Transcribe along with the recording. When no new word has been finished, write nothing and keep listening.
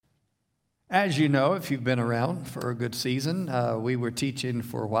As you know, if you've been around for a good season, we were teaching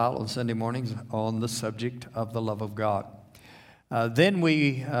for a while on Sunday mornings on the subject of the love of God. Then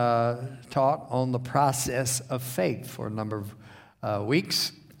we taught on the process of faith for a number of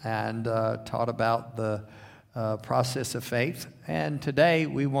weeks and taught about the process of faith. And today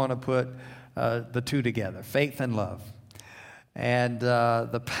we want to put the two together, faith and love. And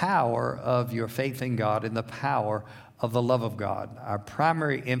the power of your faith in God and the power of the love of God. Our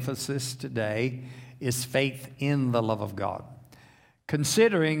primary emphasis today is faith in the love of God.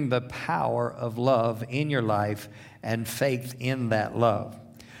 Considering the power of love in your life and faith in that love.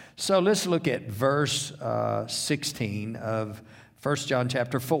 So let's look at verse 16 of 1 John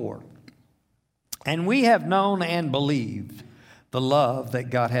chapter 4. And we have known and believed the love that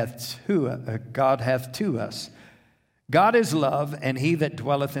God hath to us. God is love, and he that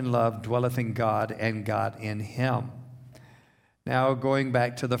dwelleth in love dwelleth in God, and God in him. Now, going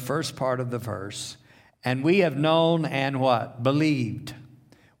back to the first part of the verse, and we have known and what? Believed.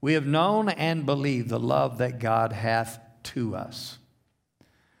 We have known and believed the love that God hath to us.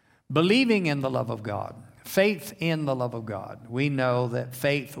 Believing in the love of God, faith in the love of God. We know that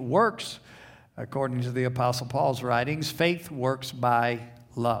faith works, according to the Apostle Paul's writings, faith works by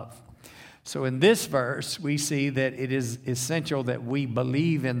love. So in this verse, we see that it is essential that we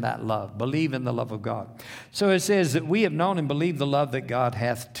believe in that love, believe in the love of God. So it says that we have known and believed the love that God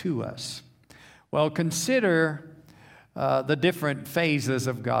hath to us. Well, consider the different phases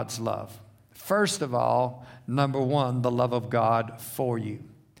of God's love. First of all, number one, the love of God for you.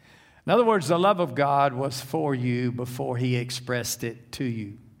 In other words, the love of God was for you before he expressed it to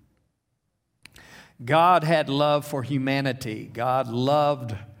you. God had love for humanity. God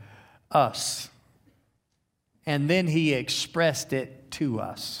loved us. And then he expressed it to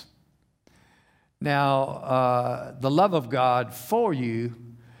us. Now, the love of God for you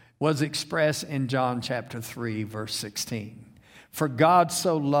was expressed in John chapter 3, verse 16. For God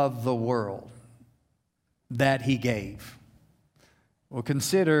so loved the world that he gave. Well,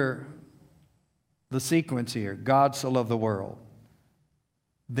 consider the sequence here. God so loved the world,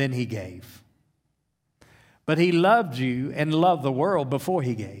 then he gave. But he loved you and loved the world before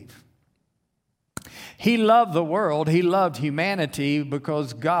he gave. He loved the world, he loved humanity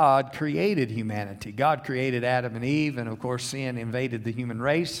because God created humanity. God created Adam and Eve, and of course sin invaded the human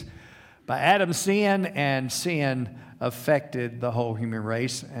race. By Adam's sin, and sin affected the whole human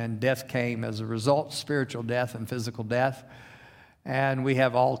race, and death came as a result, spiritual death and physical death. And we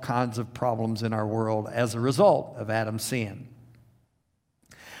have all kinds of problems in our world as a result of Adam's sin.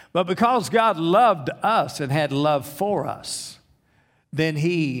 But because God loved us and had love for us, then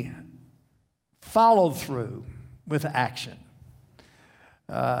he followed through with action.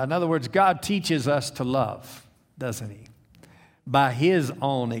 In other words, God teaches us to love, doesn't he? By his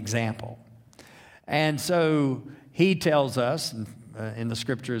own example. And so he tells us in the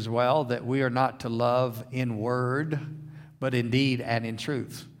scripture as well that we are not to love in word, but in deed and in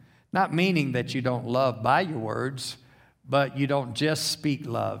truth. Not meaning that you don't love by your words, but you don't just speak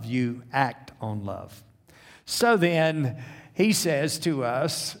love, you act on love. So then, he says to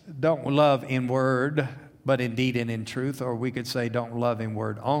us, don't love in word, but in deed and in truth. Or we could say, don't love in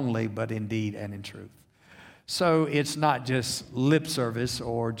word only, but in deed and in truth. So it's not just lip service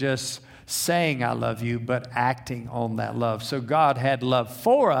or just saying I love you, but acting on that love. So God had love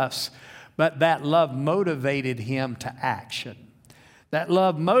for us, but that love motivated him to action. That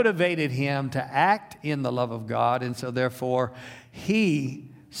love motivated him to act in the love of God. And so therefore, he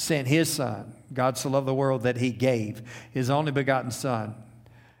sent his son. God so loved the world that he gave his only begotten son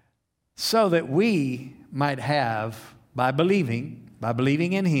so that we might have, by believing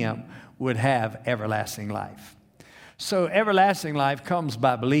in him, would have everlasting life. So everlasting life comes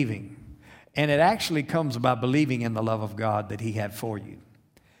by believing. And it actually comes by believing in the love of God that he had for you,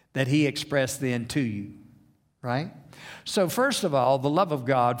 that he expressed then to you, right? So first of all, the love of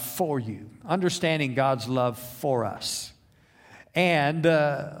God for you, understanding God's love for us. And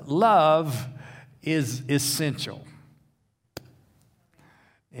love is essential.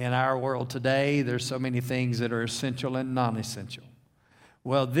 In our world today, there's so many things that are essential and non-essential.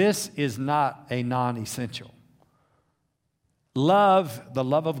 Well, this is not a non-essential. Love, the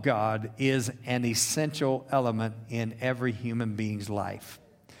love of God, is an essential element in every human being's life.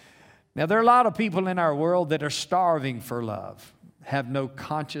 Now, there are a lot of people in our world that are starving for love, have no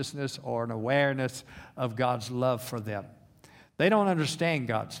consciousness or an awareness of God's love for them. They don't understand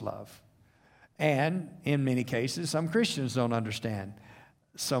God's love. And in many cases, some Christians don't understand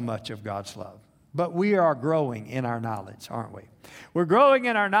so much of God's love. But we are growing in our knowledge, aren't we? We're growing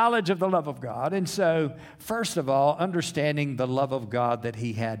in our knowledge of the love of God. And so, first of all, understanding the love of God that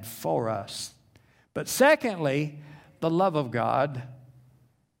He had for us. But secondly, the love of God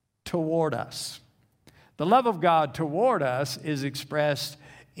toward us. The love of God toward us is expressed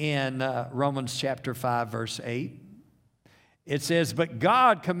in Romans chapter 5, verse 8. It says, "But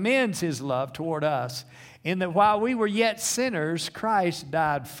God commends His love toward us in that while we were yet sinners, Christ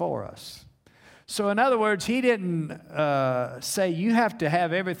died for us." So in other words, He didn't say you have to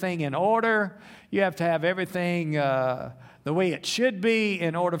have everything in order. You have to have everything the way it should be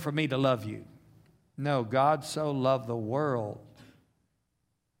in order for me to love you. No, God so loved the world.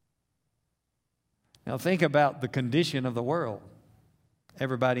 Now think about the condition of the world.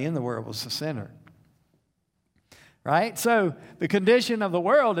 Everybody in the world was a sinner. Right? So the condition of the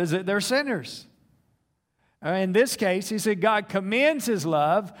world is that they're sinners. In this case, he said God commends His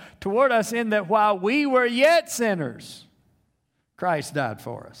love toward us in that while we were yet sinners, Christ died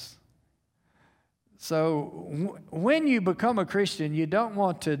for us. So when you become a Christian, you don't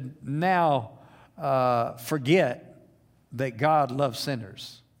want to now forget that God loves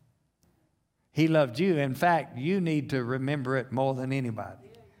sinners. He loved you. In fact, you need to remember it more than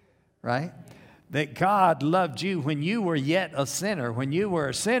anybody, right? That God loved you when you were yet a sinner. When you were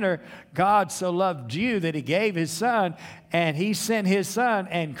a sinner, God so loved you that He gave His Son, and He sent His Son,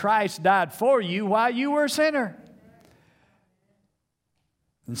 and Christ died for you while you were a sinner.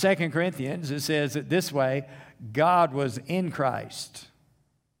 In 2 Corinthians, it says it this way, God was in Christ.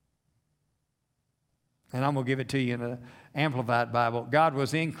 And I'm going to give it to you in an Amplified Bible. God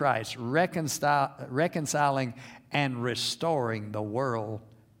was in Christ, reconciling and restoring the world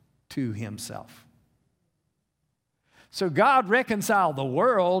to Himself. So God reconciled the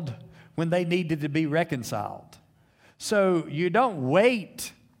world when they needed to be reconciled. So you don't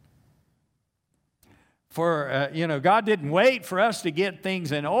wait for, God didn't wait for us to get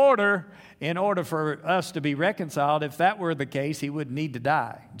things in order for us to be reconciled. If that were the case, He wouldn't need to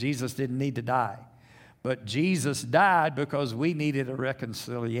die. Jesus didn't need to die. But Jesus died because we needed a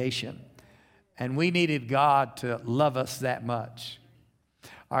reconciliation. And we needed God to love us that much.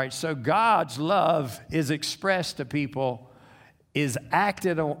 All right, so God's love is expressed to people, is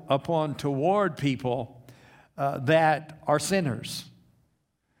acted upon toward people that are sinners.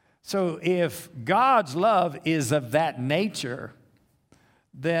 So if God's love is of that nature,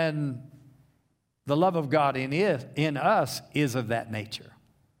 then the love of God in us is of that nature.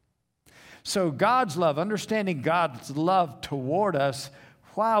 So God's love, understanding God's love toward us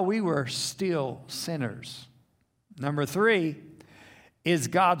while we were still sinners. Number 3 is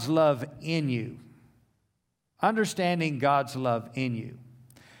God's love in you. Understanding God's love in you.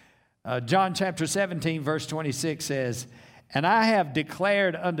 John chapter 17, verse 26 says, "And I have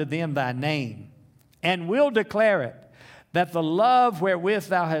declared unto them thy name, and will declare it, that the love wherewith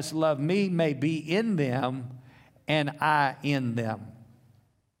thou hast loved me may be in them, and I in them."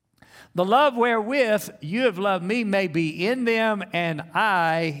 The love wherewith you have loved me may be in them, and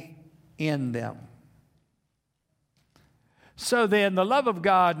I in them. So then, the love of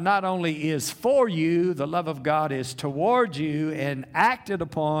God not only is for you, the love of God is toward you and acted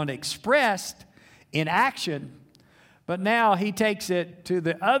upon, expressed in action. But now He takes it to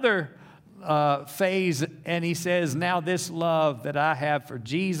the other phase, and He says, now this love that I have for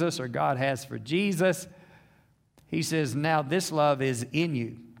Jesus, or God has for Jesus, He says, now this love is in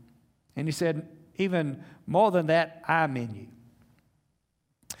you. And He said, even more than that, I'm in you.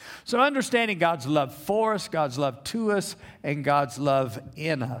 So understanding God's love for us, God's love to us, and God's love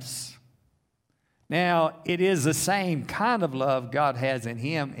in us. Now, it is the same kind of love God has in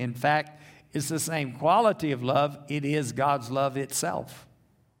Him. In fact, it's the same quality of love. It is God's love itself.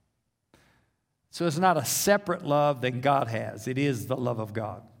 So it's not a separate love that God has. It is the love of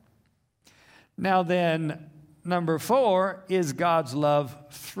God. Now then, number 4 is God's love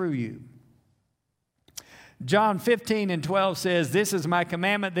through you. John 15:12 says, "This is my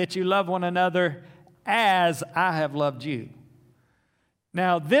commandment, that you love one another as I have loved you."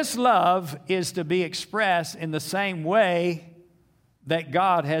 Now, this love is to be expressed in the same way that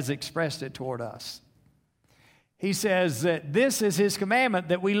God has expressed it toward us. He says that this is His commandment,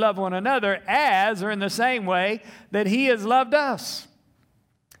 that we love one another as, or in the same way, that He has loved us.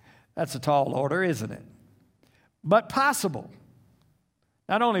 That's a tall order, isn't it? But possible.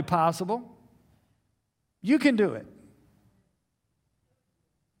 Not only possible, you can do it.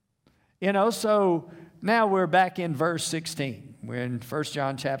 So now we're back in verse 16. We're in 1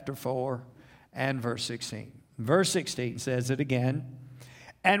 John chapter 4 and verse 16. Verse 16 says it again.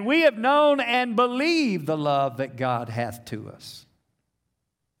 "And we have known and believed the love that God hath to us."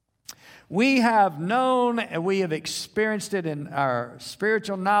 We have known and we have experienced it in our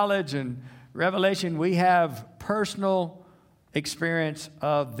spiritual knowledge and revelation. We have personal experience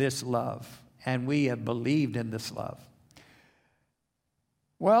of this love, and we have believed in this love.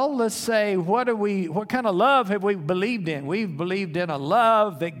 Well, let's say, what kind of love have we believed in? We've believed in a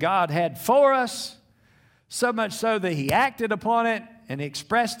love that God had for us, so much so that He acted upon it and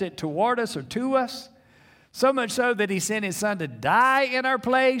expressed it toward us or to us, so much so that He sent His Son to die in our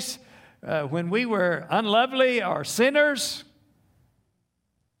place when we were unlovely or sinners.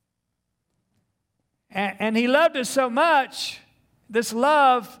 And He loved us so much, this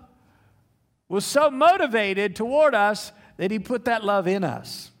love was so motivated toward us that He put that love in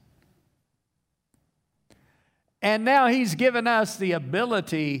us. And now He's given us the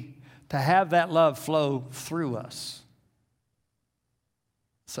ability to have that love flow through us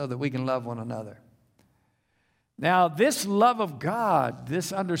so that we can love one another. Now, this love of God,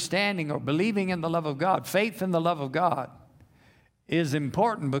 this understanding or believing in the love of God, faith in the love of God, is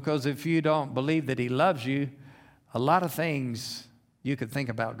important, because if you don't believe that He loves you, a lot of things you could think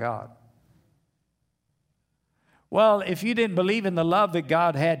about God. Well, if you didn't believe in the love that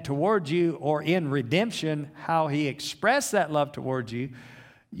God had towards you, or in redemption, how He expressed that love towards you,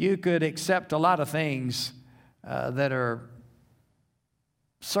 you could accept a lot of things that are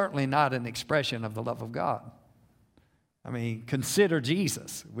certainly not an expression of the love of God. I mean, consider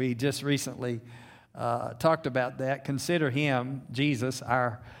Jesus. We just recently talked about that. Consider Him, Jesus,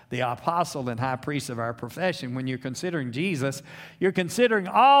 the apostle and high priest of our profession. When you're considering Jesus, you're considering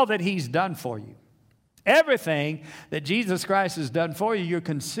all that He's done for you. Everything that Jesus Christ has done for you, you're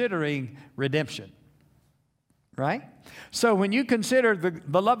considering redemption. Right? So when you consider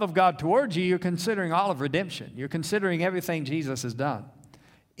the love of God towards you, you're considering all of redemption. You're considering everything Jesus has done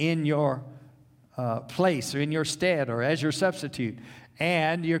in your place, or in your stead, or as your substitute.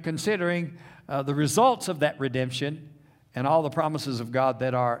 And you're considering the results of that redemption and all the promises of God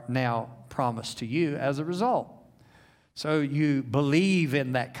that are now promised to you as a result. So you believe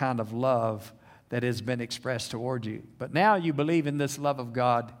in that kind of love that has been expressed toward you. But now you believe in this love of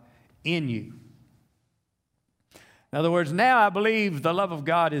God in you. In other words, now I believe the love of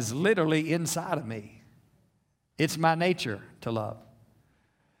God is literally inside of me. It's my nature to love.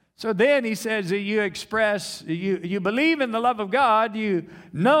 So then he says that you believe in the love of God, you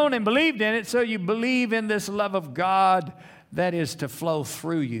known and believed in it, so you believe in this love of God that is to flow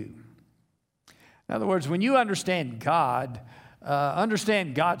through you. In other words, when you understand God,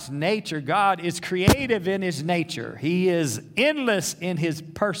 understand God's nature, God is creative in His nature. He is endless in His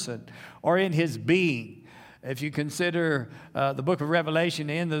person or in His being. If you consider the book of Revelation,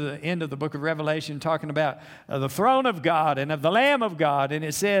 the end of the book of Revelation, talking about the throne of God and of the Lamb of God, and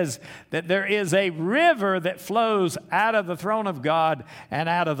it says that there is a river that flows out of the throne of God and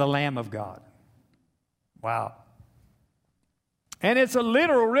out of the Lamb of God. Wow. And it's a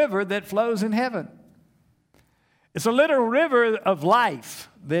literal river that flows in heaven. It's a literal river of life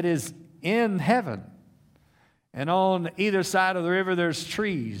that is in heaven. And on either side of the river, there's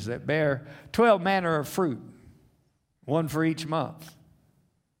trees that bear 12 manner of fruit, one for each month.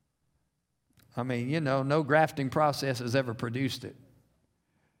 I mean, no grafting process has ever produced it.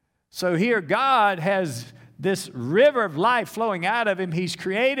 So here God has this river of life flowing out of Him. He's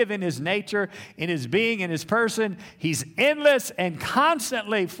creative in His nature, in His being, in His person. He's endless and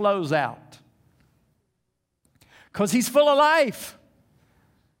constantly flows out, because He's full of life.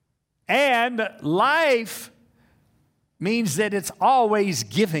 And life means that it's always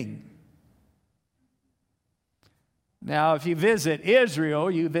giving. Now, if you visit Israel,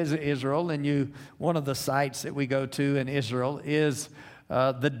 and one of the sites that we go to in Israel is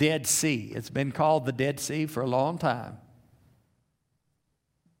the Dead Sea. It's been called the Dead Sea for a long time.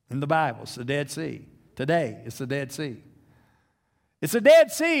 In the Bible, it's the Dead Sea. Today, it's the Dead Sea. It's a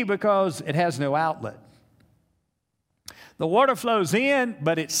Dead Sea because it has no outlet. The water flows in,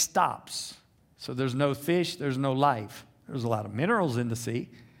 but it stops. So there's no fish, there's no life. There's a lot of minerals in the sea,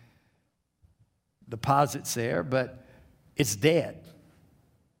 deposits there, but it's dead.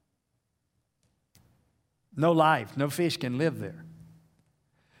 No life, no fish can live there.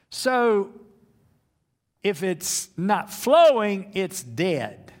 So if it's not flowing, it's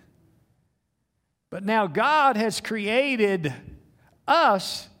dead. But now God has created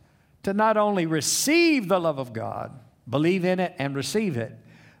us to not only receive the love of God, believe in it and receive it,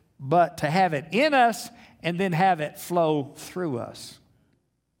 but to have it in us and then have it flow through us.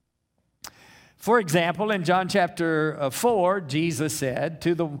 For example, in John chapter 4, Jesus said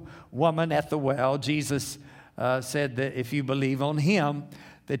to the woman at the well, Jesus said that if you believe on Him,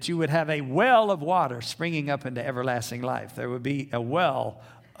 that you would have a well of water springing up into everlasting life. There would be a well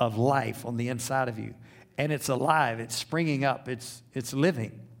of life on the inside of you. And it's alive. It's springing up. It's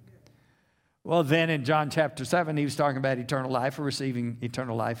living. Well, then in John chapter 7, he was talking about eternal life or receiving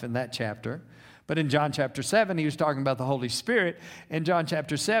eternal life in that chapter. But in John chapter 7, he was talking about the Holy Spirit. In John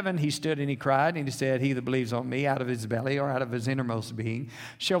chapter 7, he stood and he cried and he said, "He that believes on me, out of his belly or out of his innermost being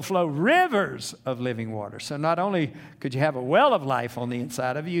shall flow rivers of living water." So not only could you have a well of life on the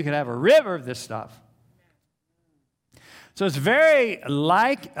inside of you, you could have a river of this stuff. So it's very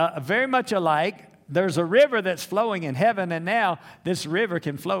much alike. There's a river that's flowing in heaven, and now this river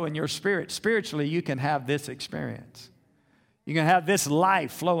can flow in your spirit. Spiritually, you can have this experience. You can have this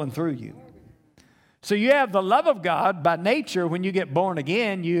life flowing through you. So you have the love of God by nature. When you get born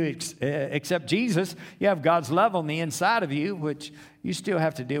again, you accept Jesus. You have God's love on the inside of you, which you still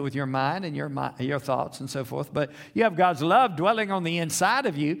have to deal with your mind and your thoughts and so forth. But you have God's love dwelling on the inside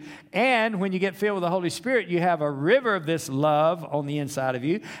of you. And when you get filled with the Holy Spirit, you have a river of this love on the inside of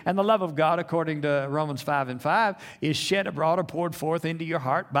you. And the love of God, according to Romans 5:5, is shed abroad or poured forth into your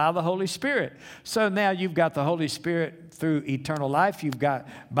heart by the Holy Spirit. So now you've got the Holy Spirit through eternal life. You've got,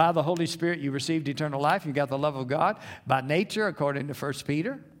 by the Holy Spirit, you received eternal life. You've got the love of God by nature, according to 1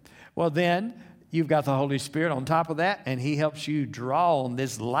 Peter. Well, then you've got the Holy Spirit on top of that, and he helps you draw on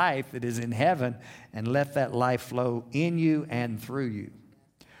this life that is in heaven and let that life flow in you and through you.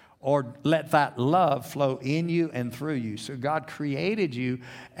 Or let that love flow in you and through you. So God created you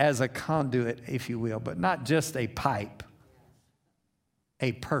as a conduit, if you will, but not just a pipe,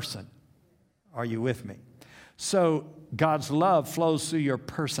 a person. Are you with me? So God's love flows through your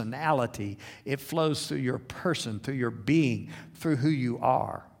personality. It flows through your person, through your being, through who you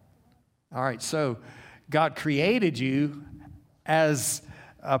are. All right, so God created you as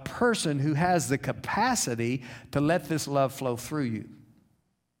a person who has the capacity to let this love flow through you.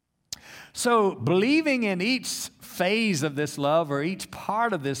 So believing in each phase of this love or each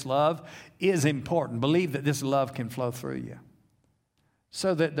part of this love is important. Believe that this love can flow through you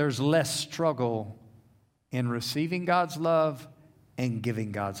so that there's less struggle in receiving God's love and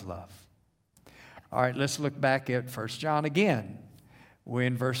giving God's love. All right, let's look back at 1 John again. We're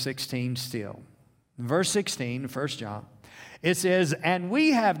in verse 16 still. In verse 16, 1 John, it says, "And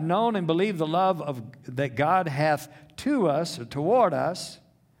we have known and believed the love that God hath to us, or toward us.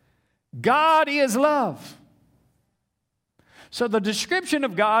 God is love." So the description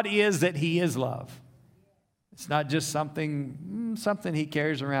of God is that he is love. It's not just something he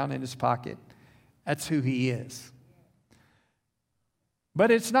carries around in his pocket. That's who he is. But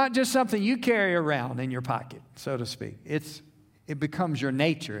it's not just something you carry around in your pocket, so to speak. It becomes your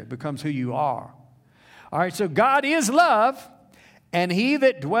nature. It becomes who you are. All right, so God is love, and he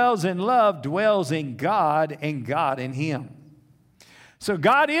that dwells in love dwells in God, and God in him. So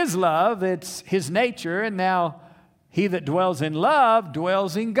God is love. It's his nature, and now he that dwells in love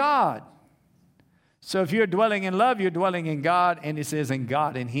dwells in God. So if you're dwelling in love, you're dwelling in God, and it says in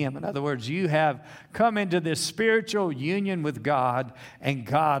God in him. In other words, you have come into this spiritual union with God, and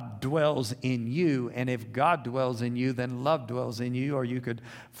God dwells in you. And if God dwells in you, then love dwells in you. Or you could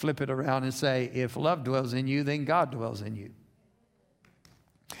flip it around and say, if love dwells in you, then God dwells in you.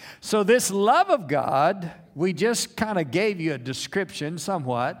 So this love of God, we just kind of gave you a description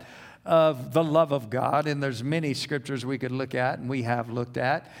somewhat of the love of God, and there's many scriptures we could look at, and we have looked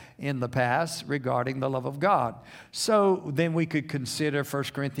at in the past regarding the love of God. So then we could consider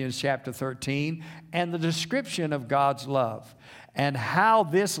 1 Corinthians chapter 13 and the description of God's love and how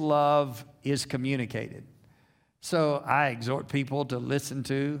this love is communicated. So I exhort people to listen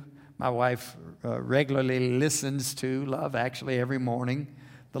to, my wife regularly listens to love, actually every morning,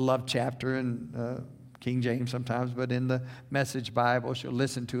 the love chapter in King James sometimes, but in the Message Bible, she'll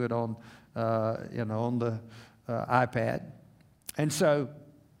listen to it on the iPad. And so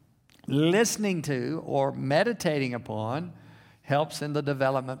listening to or meditating upon helps in the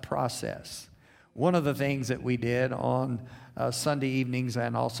development process. One of the things that we did on Sunday evenings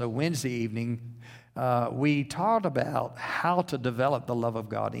and also Wednesday evening, we taught about how to develop the love of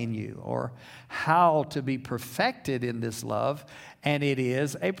God in you, or how to be perfected in this love. And it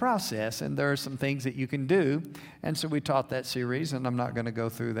is a process, and there are some things that you can do. And so we taught that series, and I'm not going to go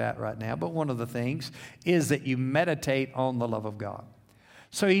through that right now. But one of the things is that you meditate on the love of God.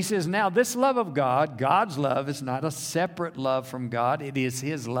 So he says, now this love of God, God's love, is not a separate love from God. It is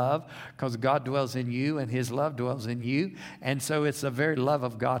his love, because God dwells in you and his love dwells in you. And so it's the very love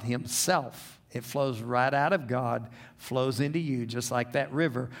of God himself. It flows right out of God, flows into you, just like that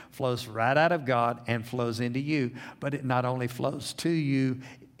river flows right out of God and flows into you. But it not only flows to you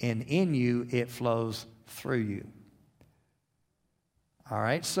and in you, it flows through you. All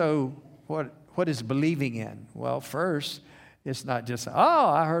right, so what is believing in? Well, first, It's not just, oh,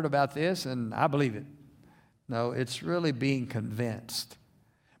 I heard about this and I believe it. No, it's really being convinced.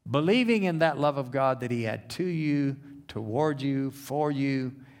 Believing in that love of God that he had to you, toward you, for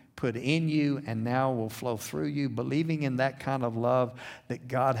you, put in you, and now will flow through you. Believing in that kind of love that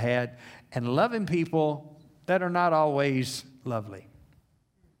God had, and loving people that are not always lovely.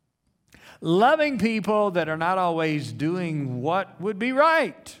 Loving people that are not always doing what would be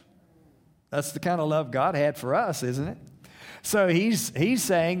right. That's the kind of love God had for us, isn't it? So he's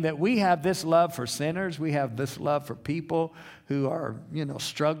saying that we have this love for sinners. We have this love for people who are,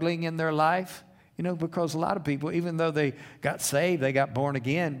 struggling in their life. Because a lot of people, even though they got saved, they got born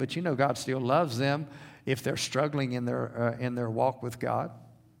again, but God still loves them if they're struggling in their walk with God.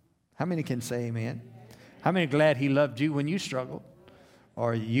 How many can say amen? How many are glad he loved you when you struggled?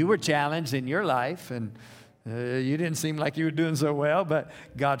 Or you were challenged in your life and you didn't seem like you were doing so well, but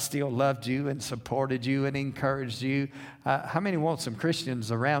God still loved you and supported you and encouraged you. How many want some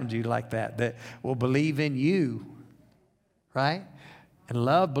Christians around you like that will believe in you, right? And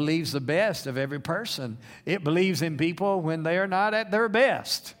love believes the best of every person. It believes in people when they are not at their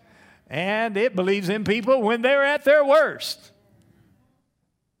best. And it believes in people when they're at their worst.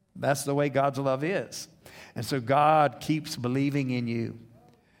 That's the way God's love is. And so God keeps believing in you.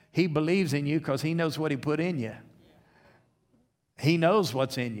 He believes in you because he knows what he put in you. He knows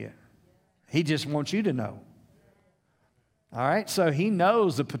what's in you. He just wants you to know. All right? So he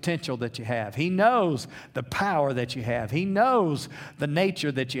knows the potential that you have. He knows the power that you have. He knows the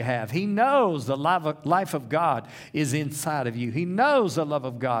nature that you have. He knows the life of God is inside of you. He knows the love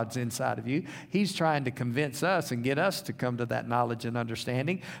of God's inside of you. He's trying to convince us and get us to come to that knowledge and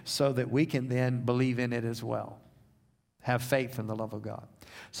understanding so that we can then believe in it as well. Have faith in the love of God.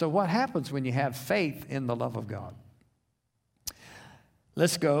 So what happens when you have faith in the love of God?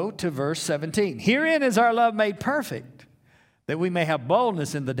 Let's go to verse 17. Herein is our love made perfect, that we may have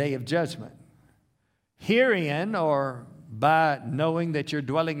boldness in the day of judgment. Herein, or by knowing that you're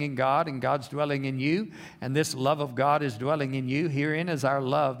dwelling in God and God's dwelling in you, and this love of God is dwelling in you, herein is our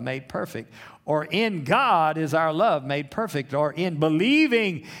love made perfect. Or in God is our love made perfect. Or in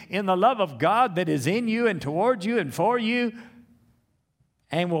believing in the love of God that is in you and toward you and for you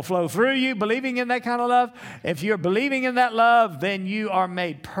and will flow through you, believing in that kind of love. If you're believing in that love, then you are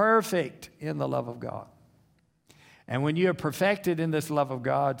made perfect in the love of God. And when you're perfected in this love of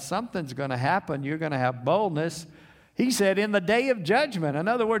God, something's going to happen. You're going to have boldness. He said, in the day of judgment. In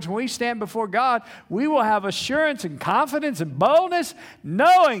other words, when we stand before God, we will have assurance and confidence and boldness,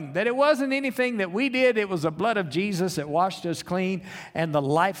 knowing that it wasn't anything that we did. It was the blood of Jesus that washed us clean, and the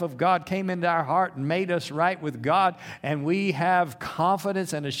life of God came into our heart and made us right with God. And we have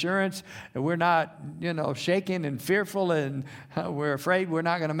confidence and assurance that we're not, shaken and fearful, and we're afraid we're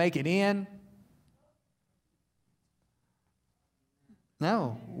not going to make it in.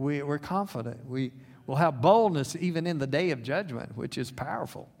 No, we're confident. We will have boldness even in the day of judgment, which is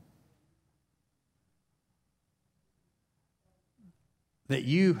powerful. That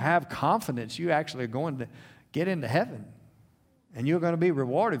you have confidence you actually are going to get into heaven, and you're going to be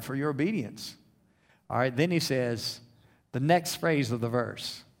rewarded for your obedience. All right, then he says, the next phrase of the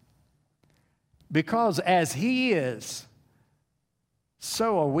verse, because as he is,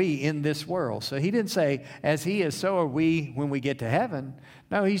 so are we in this world. So he didn't say, as he is, so are we when we get to heaven.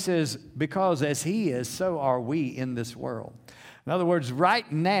 No, he says, because as he is, so are we in this world. In other words, right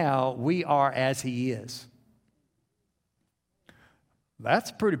now, we are as he is. That's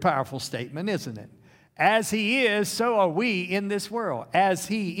a pretty powerful statement, isn't it? As he is, so are we in this world. As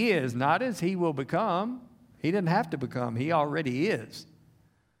he is, not as he will become. He didn't have to become. He already is.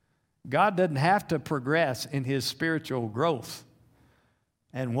 God doesn't have to progress in his spiritual growth.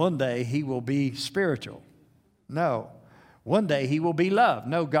 And one day he will be spiritual. No. One day he will be love.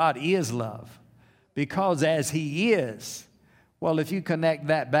 No, God is love. Because as he is, well, if you connect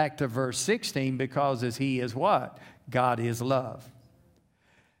that back to verse 16, because as he is what? God is love.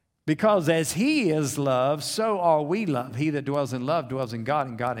 Because as he is love, so are we love. He that dwells in love dwells in God,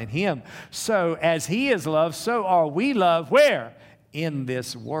 and God in him. So as he is love, so are we love. Where? In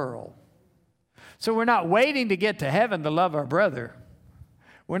this world. So we're not waiting to get to heaven to love our brother.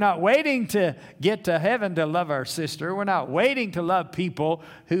 We're not waiting to get to heaven to love our sister. We're not waiting to love people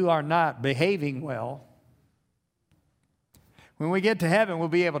who are not behaving well. When we get to heaven, we'll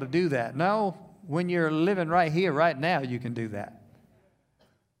be able to do that. No, when you're living right here, right now, you can do that.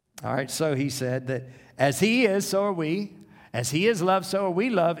 All right, so he said that as he is, so are we. As he is love, so are we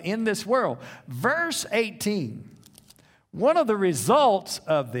love in this world. Verse 18. One of the results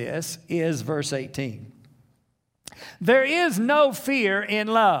of this is verse 18. There is no fear in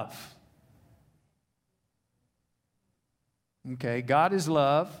love. Okay, God is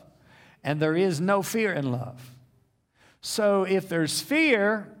love, and there is no fear in love. So if there's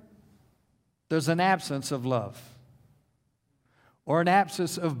fear, there's an absence of love, or an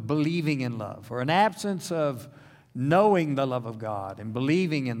absence of believing in love, or an absence of knowing the love of God and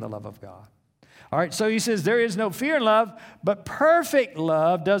believing in the love of God. All right, so he says there is no fear in love, but perfect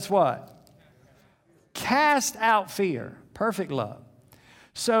love does what? Cast out fear. Perfect love.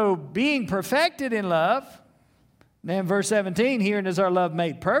 So being perfected in love, then verse 17, herein is our love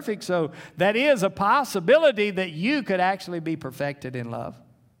made perfect. So that is a possibility that you could actually be perfected in love.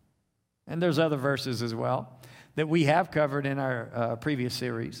 And there's other verses as well that we have covered in our previous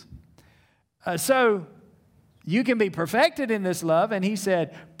series. So you can be perfected in this love. And he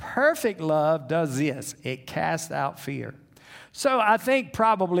said, perfect love does this. It casts out fear. So I think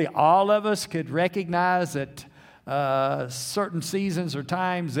probably all of us could recognize that certain seasons or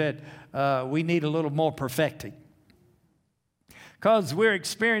times that we need a little more perfecting. Because we're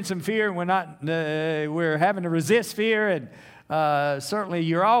experiencing fear and we're having to resist fear, and certainly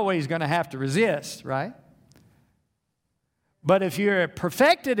you're always going to have to resist, right? But if you're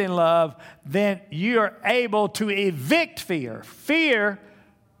perfected in love, then you're able to evict fear. Fear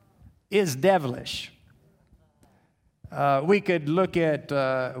is devilish. We could look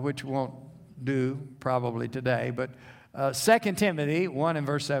at, which we won't do probably today, but 2 Timothy 1 and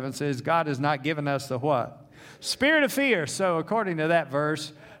verse 7 says, God has not given us the what? Spirit of fear. So according to that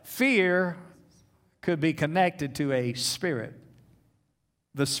verse, fear could be connected to a spirit,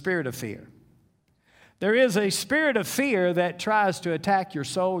 the spirit of fear. There is a spirit of fear that tries to attack your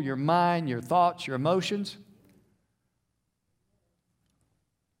soul, your mind, your thoughts, your emotions.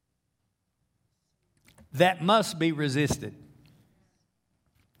 That must be resisted.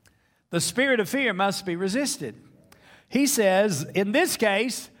 The spirit of fear must be resisted. He says, in this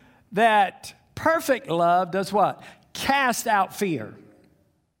case, that perfect love does what? Cast out fear.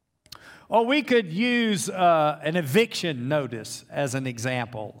 Or we could use an eviction notice as an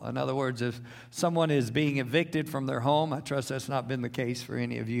example. In other words, if someone is being evicted from their home, I trust that's not been the case for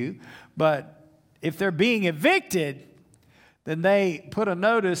any of you, but if they're being evicted, then they put a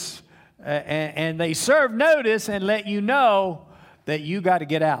notice and they serve notice and let you know that you got to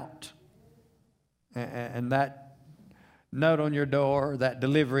get out. And that note on your door, that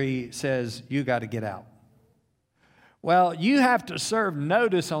delivery says you got to get out. Well, you have to serve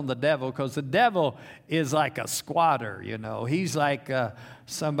notice on the devil because the devil is like a squatter, you know. He's like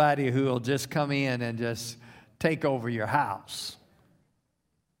somebody who will just come in and just take over your house.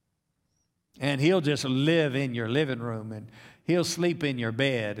 And he'll just live in your living room, and he'll sleep in your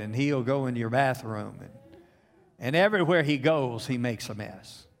bed, and he'll go in your bathroom. And everywhere he goes, he makes a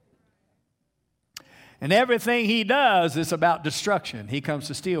mess. And everything he does is about destruction. He comes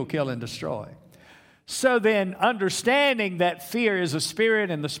to steal, kill, and destroy. So then, understanding that fear is a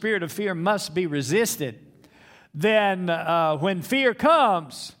spirit and the spirit of fear must be resisted, then when fear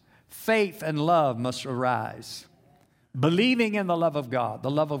comes, faith and love must arise. Believing in the love of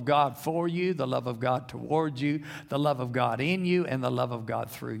God for you, the love of God towards you, the love of God in you, and the love of God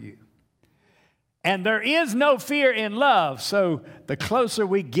through you. And there is no fear in love. So the closer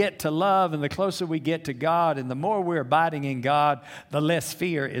we get to love and the closer we get to God and the more we're abiding in God, the less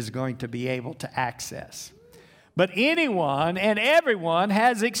fear is going to be able to access. But anyone and everyone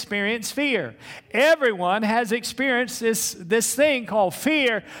has experienced fear. Everyone has experienced this thing called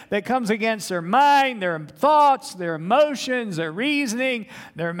fear that comes against their mind, their thoughts, their emotions, their reasoning,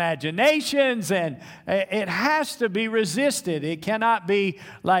 their imaginations, and it has to be resisted. It cannot be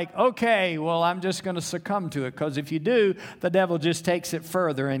like, okay, well, I'm just going to succumb to it, because if you do, the devil just takes it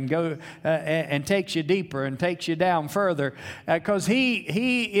further and takes you deeper and takes you down further, because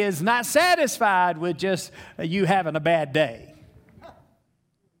he is not satisfied with just you having a bad day.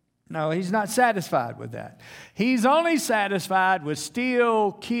 No, he's not satisfied with that. He's only satisfied with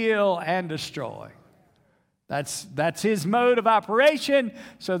steal, kill, and destroy. That's his mode of operation.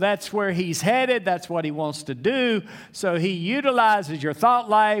 So that's where he's headed. That's what he wants to do. So he utilizes your thought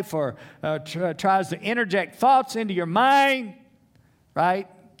life, or tries to interject thoughts into your mind, right?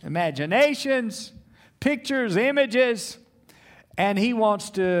 Imaginations, pictures, images. And he wants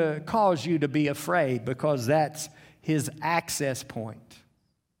to cause you to be afraid, because that's his access point.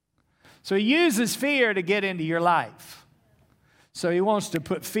 So he uses fear to get into your life. So he wants to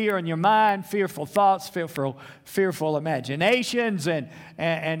put fear in your mind, fearful thoughts, fearful imaginations,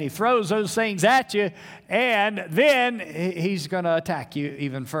 and he throws those things at you, and then he's going to attack you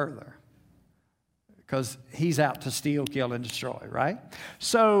even further, because he's out to steal, kill, and destroy, right?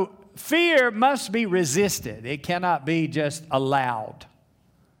 So fear must be resisted. It cannot be just allowed.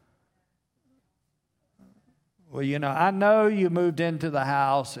 Well, I know you moved into the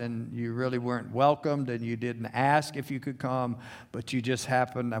house and you really weren't welcomed and you didn't ask if you could come, but you just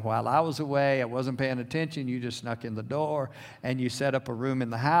happened, while I was away, I wasn't paying attention, you just snuck in the door and you set up a room in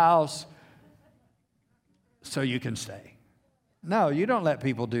the house so you can stay. No, you don't let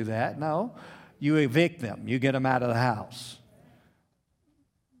people do that. No, you evict them. You get them out of the house.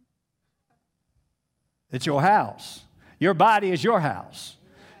 It's your house. Your body is your house.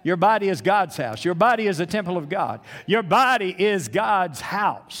 Your body is God's house. Your body is a temple of God. Your body is God's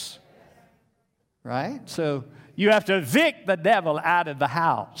house. Right? So you have to evict the devil out of the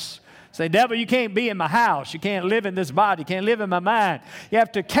house. Say, devil, you can't be in my house. You can't live in this body. You can't live in my mind. You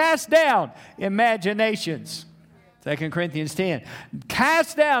have to cast down imaginations. 2 Corinthians 10.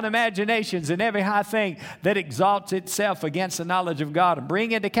 Cast down imaginations and every high thing that exalts itself against the knowledge of God, and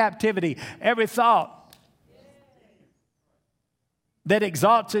bring into captivity every thought that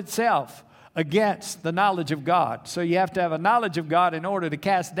exalts itself against the knowledge of God. So you have to have a knowledge of God in order to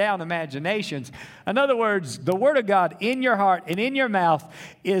cast down imaginations. In other words, the Word of God in your heart and in your mouth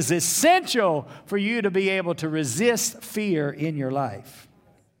is essential for you to be able to resist fear in your life.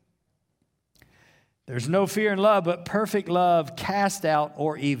 There's no fear in love, but perfect love casts out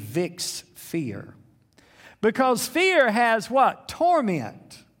or evicts fear. Because fear has what?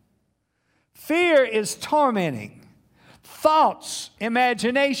 Torment. Fear is tormenting. Thoughts,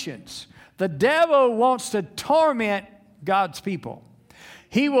 imaginations. The devil wants to torment God's people.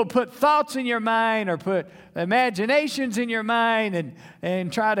 He will put thoughts in your mind or put imaginations in your mind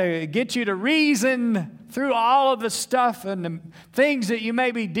and try to get you to reason through all of the stuff and the things that you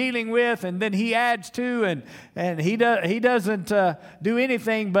may be dealing with, and then he adds to, and he doesn't do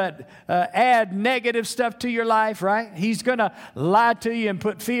anything but add negative stuff to your life, right? He's going to lie to you and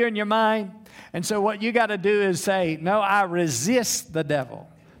put fear in your mind. And so what you got to do is say, no, I resist the devil.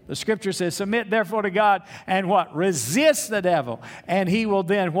 The scripture says, submit therefore to God and what? Resist the devil. And he will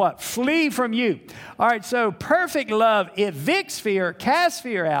then what? Flee from you. All right, so perfect love evicts fear, casts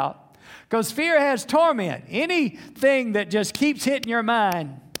fear out, because fear has torment. Anything that just keeps hitting your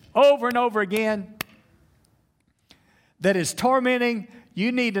mind over and over again that is tormenting,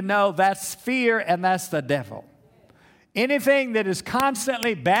 you need to know that's fear and that's the devil. Anything that is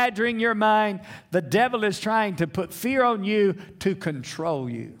constantly badgering your mind, the devil is trying to put fear on you to control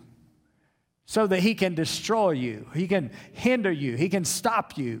you so that he can destroy you. He can hinder you. He can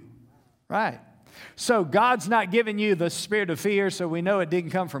stop you. Right? So God's not giving you the spirit of fear, so we know it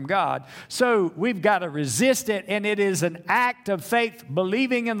didn't come from God. So we've got to resist it, and it is an act of faith,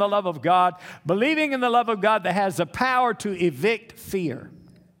 believing in the love of God, believing in the love of God that has the power to evict fear.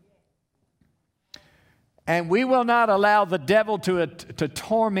 And we will not allow the devil to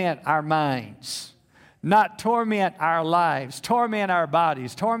torment our minds, not torment our lives, torment our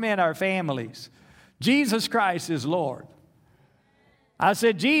bodies, torment our families. Jesus Christ is Lord. I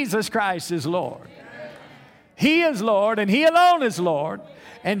said, Jesus Christ is Lord. He is Lord, and He alone is Lord,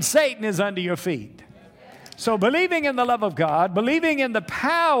 and Satan is under your feet. So believing in the love of God, believing in the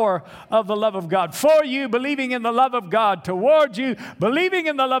power of the love of God for you, believing in the love of God toward you, believing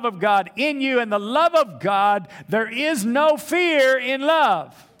in the love of God in you, and the love of God, there is no fear in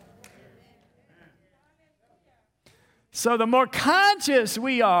love. So the more conscious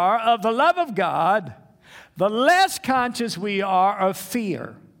we are of the love of God, the less conscious we are of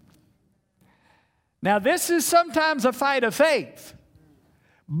fear. Now, this is sometimes a fight of faith,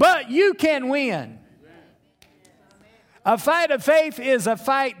 but you can win. A fight of faith is a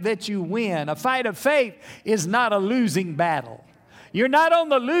fight that you win. A fight of faith is not a losing battle. You're not on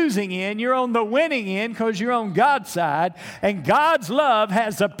the losing end, you're on the winning end because you're on God's side. And God's love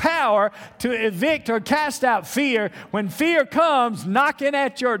has the power to evict or cast out fear. When fear comes knocking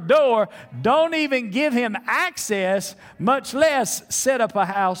at your door, don't even give him access, much less set up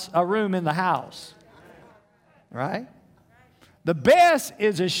a room in the house. Right? The best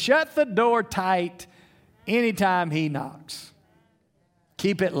is to shut the door tight anytime he knocks.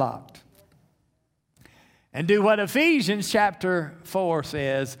 Keep it locked. And do what Ephesians chapter 4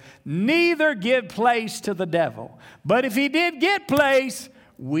 says, neither give place to the devil. But if he did get place,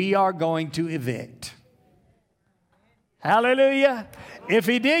 we are going to evict. Hallelujah. If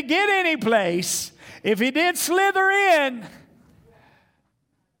he did get any place, if he did slither in,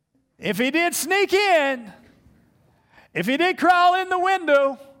 if he did sneak in, if he did crawl in the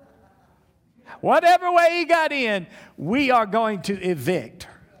window, whatever way he got in, we are going to evict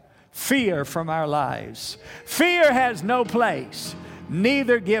fear from our lives. Fear has no place.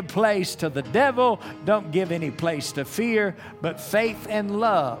 Neither give place to the devil. Don't give any place to fear. But faith and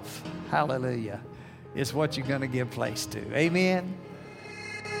love, hallelujah, is what you're going to give place to. Amen.